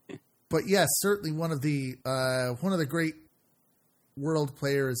 But yes, certainly one of the great world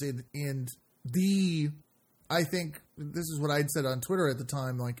players in the. I think this is what I'd said on Twitter at the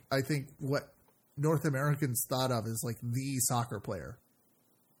time. Like, I think what North Americans thought of as like the soccer player.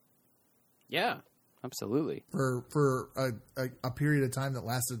 Yeah. absolutely. For a period of time that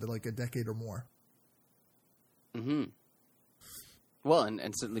lasted like a decade or more. Mm-hmm. Well,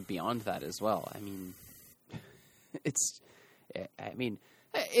 and certainly beyond that as well. I mean, it's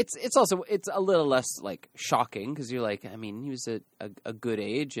also a little less like shocking because you're like, I mean, he was a good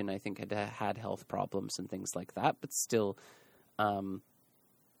age and I think had health problems and things like that, but still,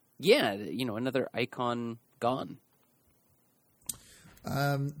 another icon gone.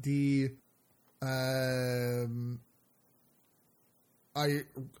 I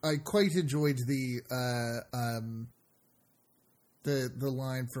quite enjoyed the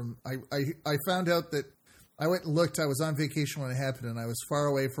line from I found out that I went and looked. I was on vacation when it happened, and I was far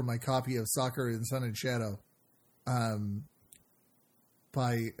away from my copy of Soccer in Sun and Shadow,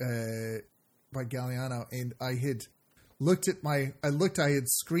 by Galliano, and I had looked at I had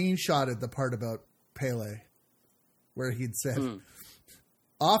screenshotted the part about Pele, where he'd said,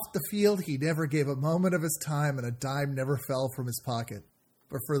 "Off the field, he never gave a moment of his time, and a dime never fell from his pocket.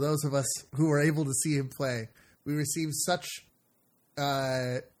 But for those of us who were able to see him play, we received such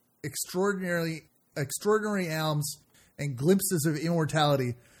extraordinary alms and glimpses of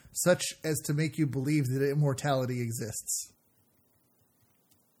immortality, such as to make you believe that immortality exists."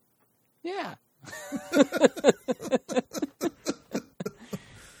 Yeah.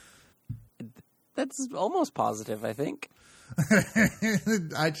 That's almost positive, I think.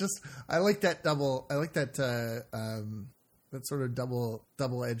 I like that that sort of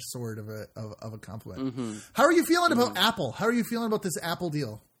double-edged sword of a compliment. Mm-hmm. How are you feeling about Apple? How are you feeling about this Apple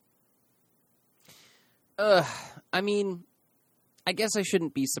deal? I mean, I guess I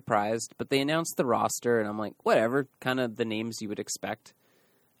shouldn't be surprised, but they announced the roster, and I'm like, whatever, kind of the names you would expect.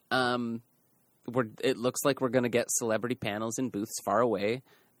 It looks like we're going to get celebrity panels in booths far away,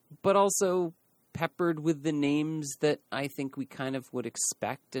 but also peppered with the names that I think we kind of would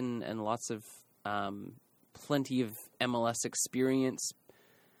expect, and lots of plenty of MLS experience.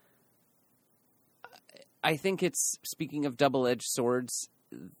 I think it's, speaking of double-edged swords,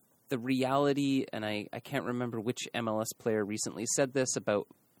 the reality, and I can't remember which MLS player recently said this about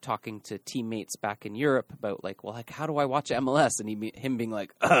talking to teammates back in Europe about how do I watch MLS? And him being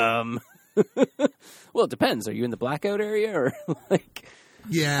like, well, it depends. Are you in the blackout area or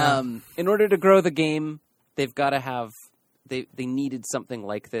yeah. In order to grow the game, they've got to have, they needed something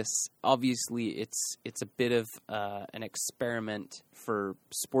like this. Obviously it's a bit of an experiment for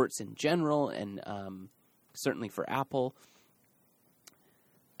sports in general and certainly for Apple.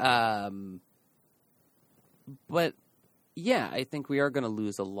 But yeah, I think we are going to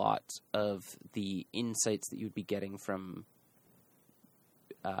lose a lot of the insights that you'd be getting from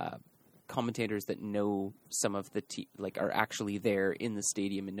commentators that know some of the are actually there in the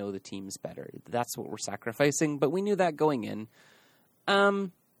stadium and know the teams better. That's what we're sacrificing, but we knew that going in. Yeah,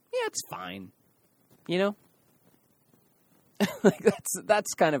 it's fine. You know?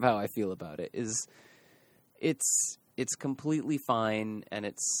 That's kind of how I feel about it. It's completely fine, and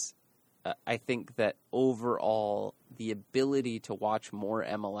it's I think that overall the ability to watch more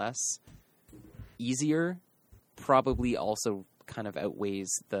MLS easier probably also kind of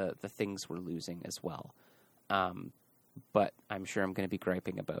outweighs the things we're losing as well. But I'm sure I'm going to be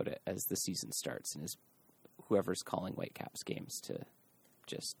griping about it as the season starts and as whoever's calling Whitecaps games to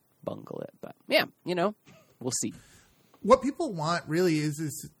just bungle it. But yeah, we'll see. What people want really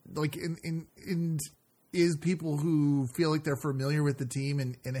is like is people who feel like they're familiar with the team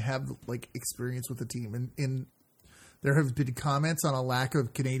and have like experience with the team. And there have been comments on a lack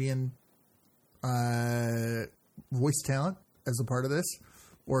of Canadian voice talent as a part of this,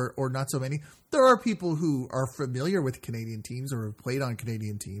 or not so many. There are people who are familiar with Canadian teams or have played on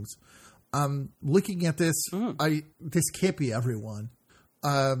Canadian teams. Looking at this, this can't be everyone.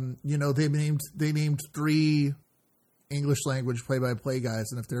 They named 3 English language play-by-play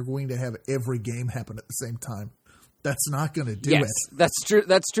guys, and if they're going to have every game happen at the same time, that's not going to do it. That's true.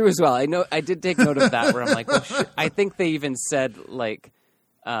 That's true as well. I know. I did take note of that. Where I'm like, well, I think they even said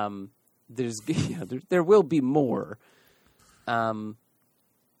there will be more,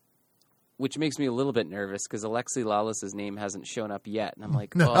 which makes me a little bit nervous because Alexi Lawless's name hasn't shown up yet, and I'm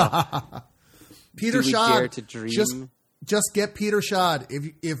like, oh, Peter Shaw, dare to dream? Just get Peter Shaw.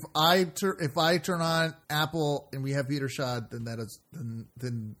 If I turn on Apple and we have Peter Shaw, then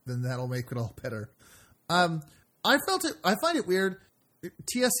that'll make it all better. I find it weird.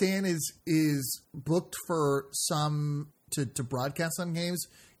 TSN is booked for some to broadcast some games.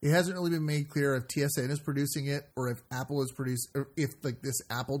 It hasn't really been made clear if TSN is producing it or if Apple is or if like this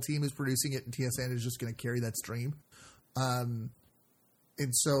Apple team is producing it and TSN is just going to carry that stream. And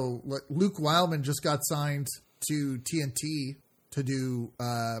so Luke Wildman just got signed to TNT to do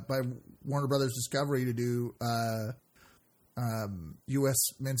by Warner Brothers Discovery to do U.S.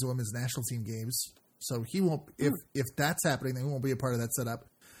 men's and women's national team games. So he won't. If that's happening, then he won't be a part of that setup.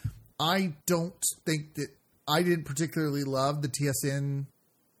 I don't think that I didn't particularly love the TSN,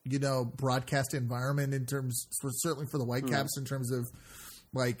 broadcast environment in terms, certainly for the Whitecaps, in terms of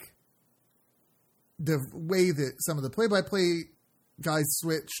like the way that some of the play-by-play guys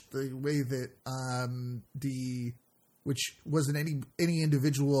switched, the way that which wasn't any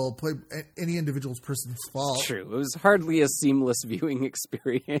individual's person's fault. True, it was hardly a seamless viewing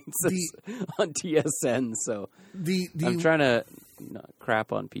experience on TSN. So I'm trying to not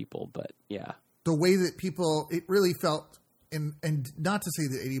crap on people, but yeah, the way that people, it really felt, and not to say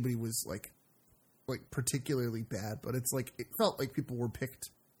that anybody was like particularly bad, but it's like it felt like people were picked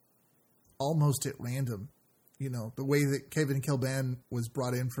almost at random. The way that Kevin Kilbane was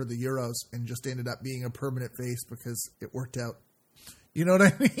brought in for the Euros and just ended up being a permanent face because it worked out. You know what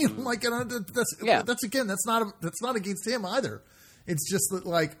I mean? Like, that's not against him either. It's just that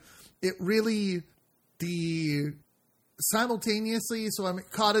like it really simultaneously. So I'm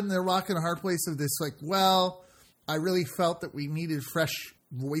caught in the rock and a hard place of this. Like, well, I really felt that we needed fresh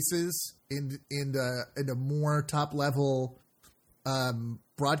voices in a more top level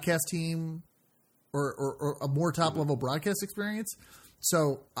broadcast team. Or a more top level broadcast experience.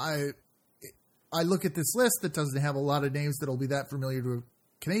 So I look at this list that doesn't have a lot of names that'll be that familiar to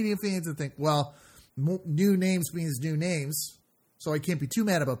Canadian fans and think, well, new names means new names, so I can't be too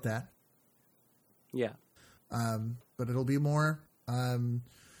mad about that. Yeah. But it'll be more.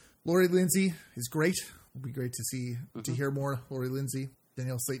 Lori Lindsay is great. It'll be great to hear more Lori Lindsay.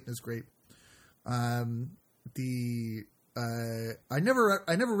 Danielle Slayton is great. I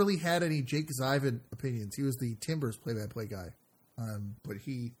never really had any Jake Zivan opinions. He was the Timbers play-by-play guy, but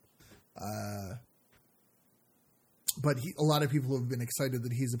a lot of people have been excited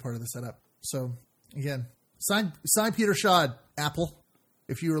that he's a part of the setup. So again, sign Peter Schad, Apple,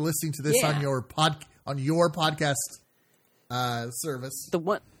 if you were listening to this on your podcast service. The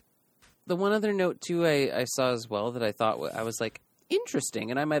one other note too I saw as well that I thought I was like,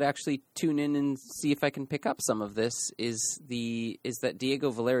 interesting, and I might actually tune in and see if I can pick up some of this. Is that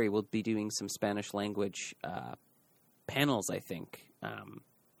Diego Valeri will be doing some Spanish language panels, I think,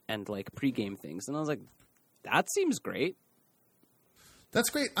 and like pregame things, and I was like, that seems great. That's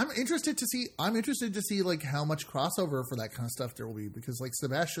great. I'm interested to see like how much crossover for that kind of stuff there will be, because like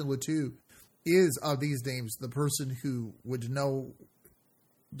Sebastian Letou is of these names the person who would know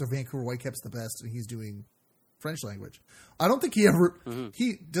the Vancouver Whitecaps the best, and he's doing French language. I don't think he ever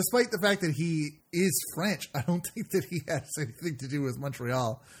despite the fact that he is French, I don't think that he has anything to do with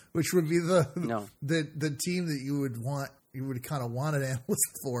Montreal, which would be the team that you would kind of want an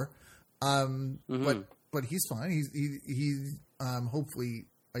analyst for. But he's fine. He's hopefully,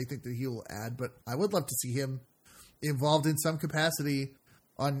 I think that he will add, but I would love to see him involved in some capacity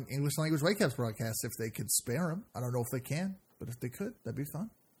on English language Whitecaps broadcasts if they could spare him. I don't know if they can, but if they could, that'd be fun.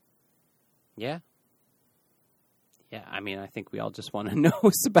 Yeah. Yeah, I mean, I think we all just want to know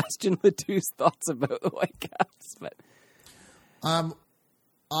Sebastian Letou's thoughts about the Whitecaps. But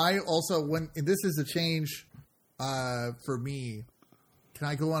I also, this is a change for me. Can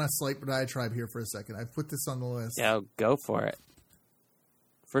I go on a slight diatribe here for a second? I put this on the list. Yeah, go for it.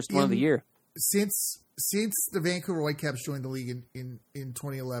 First one of the year. Since the Vancouver Whitecaps joined the league in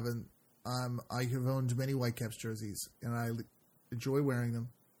 2011, I have owned many Whitecaps jerseys, and I enjoy wearing them.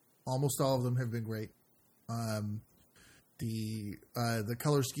 Almost all of them have been great. The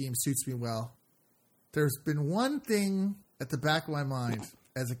color scheme suits me well. There's been one thing at the back of my mind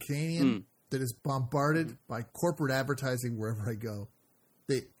as a Canadian that is bombarded by corporate advertising wherever I go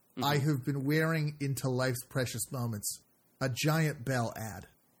that I have been wearing into life's precious moments. A Giant Bell ad.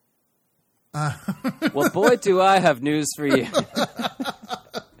 Well, boy, do I have news for you.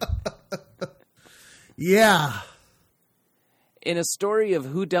 Yeah. In a story of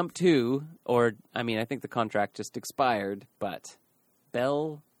who dumped who, or, I mean, I think the contract just expired, but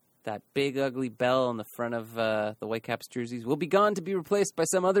Bell, that big, ugly Bell on the front of the Whitecaps jerseys, will be gone to be replaced by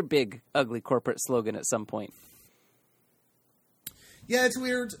some other big, ugly corporate slogan at some point. Yeah, it's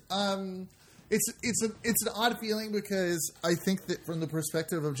weird. It's an odd feeling because I think that from the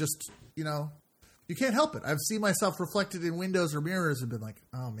perspective of just, you can't help it. I've seen myself reflected in windows or mirrors and been like,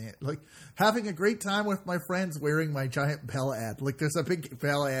 oh man, like having a great time with my friends wearing my Giant Bell ad. Like there's a big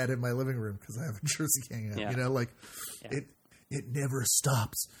Bell ad in my living room because I have a jersey hanging out, it never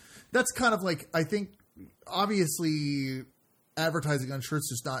stops. That's kind of like, I think obviously advertising on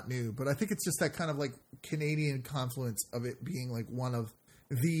shirts is not new, but I think it's just that kind of like Canadian confluence of it being like one of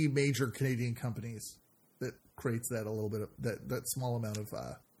the major Canadian companies that creates that a little bit of that small amount of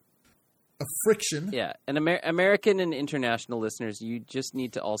friction. Yeah, and American and international listeners, you just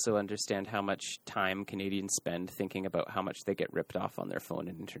need to also understand how much time Canadians spend thinking about how much they get ripped off on their phone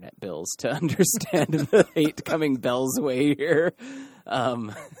and internet bills to understand the hate coming Bell's way here.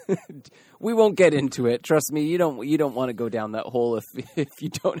 We won't get into it. Trust me, you don't want to go down that hole if you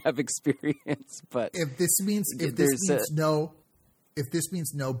don't have experience. But if this means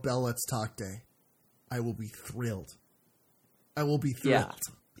no Bell Let's Talk Day, I will be thrilled. I will be thrilled. Yeah.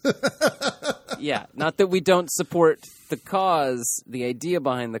 Yeah, not that we don't support the cause, the idea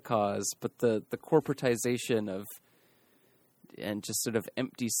behind the cause, but the corporatization of and just sort of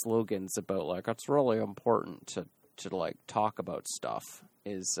empty slogans about like it's really important to like talk about stuff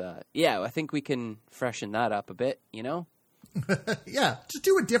is I think we can freshen that up a bit, you know? Yeah, just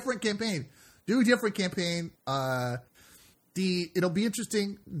do a different campaign. It'll be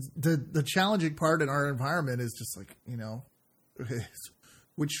interesting. The challenging part in our environment is just like, you know,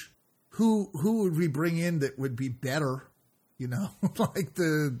 who would we bring in that would be better? You know, like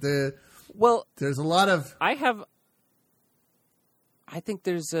there's a lot of. I think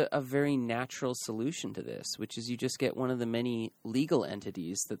there's a very natural solution to this, which is you just get one of the many legal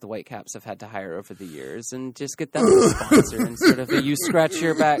entities that the Whitecaps have had to hire over the years and just get them to sponsor and sort of you scratch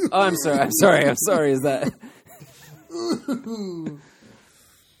your back. Oh, I'm sorry. Is that?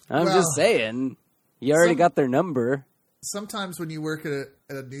 I'm just saying, you already got their number. Sometimes when you work at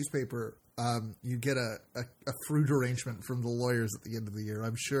a newspaper, you get a fruit arrangement from the lawyers at the end of the year.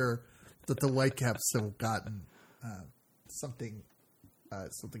 I'm sure that the Whitecaps have gotten something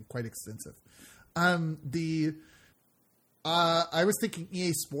quite extensive. I was thinking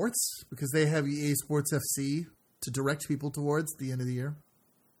EA Sports, because they have EA Sports FC to direct people towards the end of the year.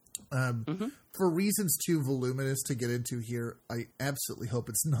 For reasons too voluminous to get into here, I absolutely hope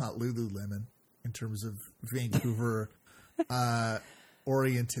it's not Lululemon in terms of Vancouver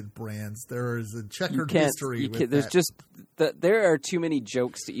oriented brands. There is a checkered history with there's that. Just there are too many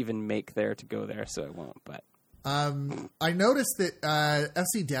jokes to even make there to go there, so I won't. But I noticed that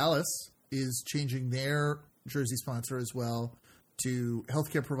FC Dallas is changing their jersey sponsor as well to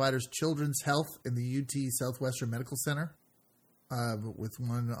healthcare providers Children's Health in the UT Southwestern Medical Center, with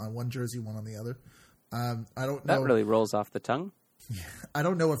one on one jersey, one on the other. I don't know. That really rolls off the tongue. I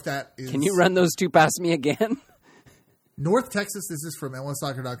don't know if that is. Can you run those two past me again? North Texas, this is from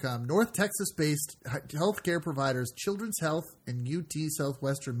MLSsoccer.com. North Texas-based healthcare providers Children's Health and UT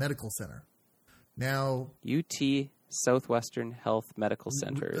Southwestern Medical Center. Now, UT Southwestern Health Medical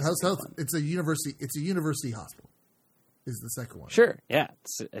Center. It's a university. It's a university hospital. Is the second one? Sure. Yeah,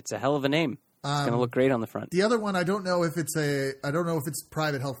 it's a hell of a name. It's going to look great on the front. The other one, I don't know if it's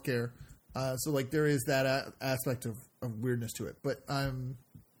private healthcare. So like there is that aspect of weirdness to it. But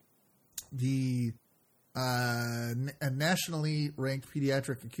a nationally ranked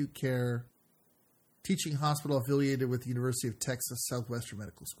pediatric acute care teaching hospital affiliated with the University of Texas Southwestern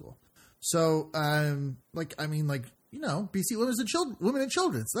Medical School. So, you know, BC Women and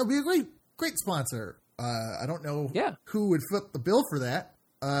Children's. That would be a great sponsor. I don't know who would foot the bill for that.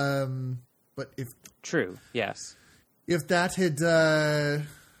 But if true, yes, if that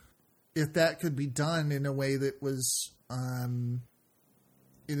could be done in a way that was,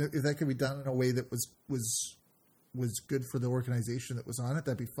 if that could be done in a way that was good for the organization that was on it,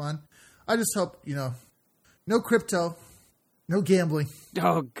 that'd be fun. I just hope, you know, no crypto, no gambling.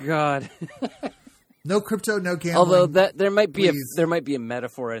 Oh God. No crypto, no gambling. Although there might be a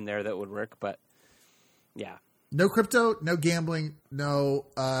metaphor in there that would work, but yeah. No crypto, no gambling, no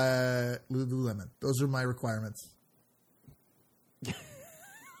Lululemon. Those are my requirements.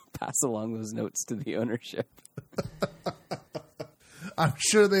 Pass along those notes to the ownership. I'm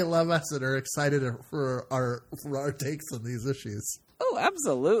sure they love us and are excited for our takes on these issues. Oh,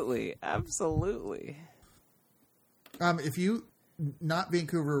 absolutely, absolutely. If you not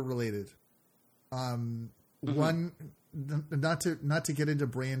Vancouver related, one not to get into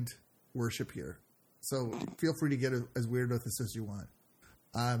brand worship here. So feel free to get as weird with this as you want.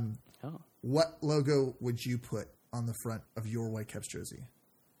 What logo would you put on the front of your Whitecaps jersey?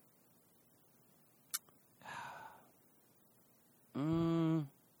 I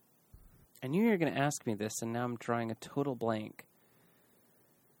knew you were going to ask me this, and now I'm drawing a total blank.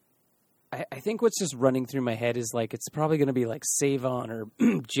 I think what's just running through my head is like it's probably going to be like Save On or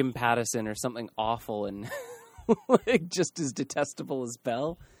Jim Pattison or something awful and like just as detestable as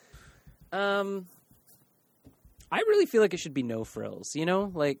Bell. I really feel like it should be no frills, you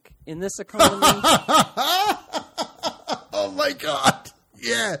know, like in this economy. Oh my God!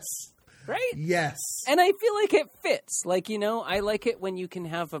 Yes, right? Yes. And I feel like it fits. Like, I like it when you can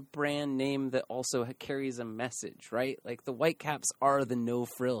have a brand name that also carries a message, right? Like the Whitecaps are the no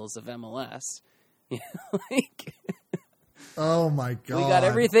frills of MLS. Like, oh my God. we got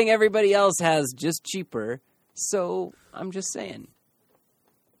everything everybody else has, just cheaper. So I'm just saying.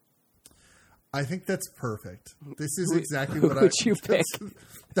 I think that's perfect. This is exactly what would you pick?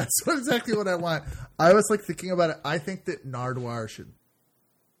 That's exactly what I want. I was like thinking about it. I think that Nardwuar should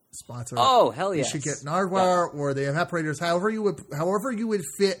sponsor. Oh, hell yes! You should get Nardwuar or the evaporators. However you would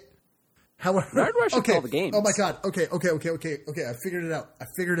fit. Nardwuar should call the games. Oh my God! Okay. I figured it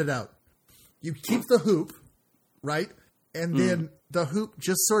out. You keep the hoop, right, and then the hoop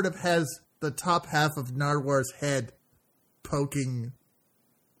just sort of has the top half of Nardwuar's head poking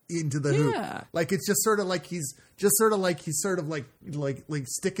into the hoop. Like it's just sort of like he's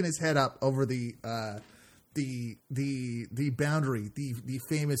sticking his head up over the boundary, the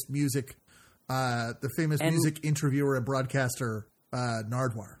famous music music interviewer and broadcaster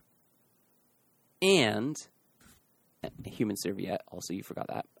Nardwuar. And human serviette, also you forgot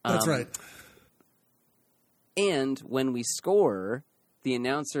that. That's right. And when we score, the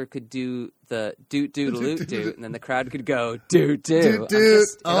announcer could do the doot doot loot doot, and then the crowd could go doot doot. It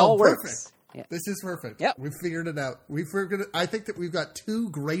all works. Yeah. This is perfect. Yep. We figured it out. I think that we've got two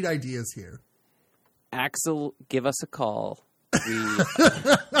great ideas here. Axel, give us a call.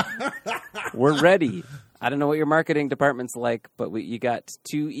 We're ready. I don't know what your marketing department's like, but you got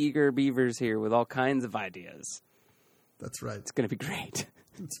two eager beavers here with all kinds of ideas. That's right. It's going to be great.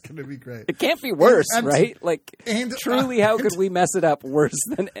 It's going to be great. It can't be worse, right? Like, truly, how could we mess it up worse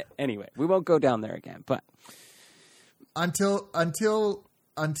than... Anyway, we won't go down there again, but... Until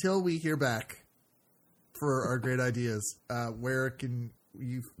we hear back for our great ideas, where can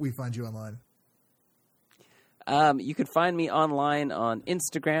we find you online? You can find me online on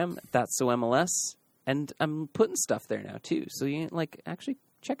Instagram, That's So MLS, and I'm putting stuff there now, too, so you actually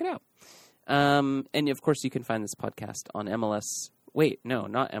check it out. And, of course, you can find this podcast on MLS... Wait, no,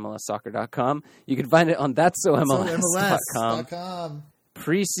 not MLSsoccer.com. You can find it on that'somls.com.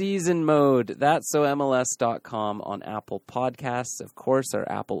 Preseason mode, that'somls.com on Apple Podcasts. Of course, our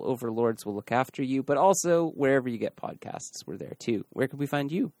Apple overlords will look after you, but also wherever you get podcasts, we're there too. Where can we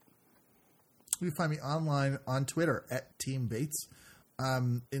find you? You can find me online on Twitter at Team Bates.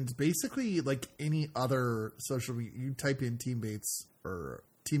 And basically like any other social media, you type in Team Bates or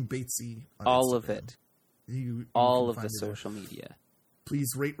Team Batesy on all Instagram. of it. You all of the social media.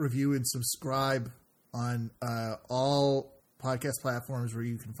 Please rate, review, and subscribe on all podcast platforms where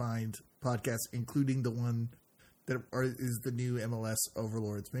you can find podcasts, including the one that is the new MLS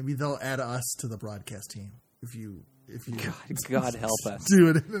Overlords. Maybe they'll add us to the broadcast team if you God help us do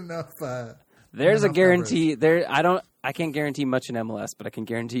it enough. There's a guarantee there. I can't guarantee much in MLS, but I can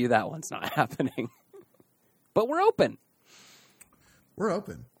guarantee you that one's not happening. But we're open. We're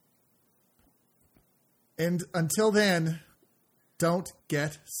open. And until then, don't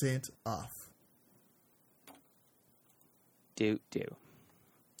get sent off. Do. Do.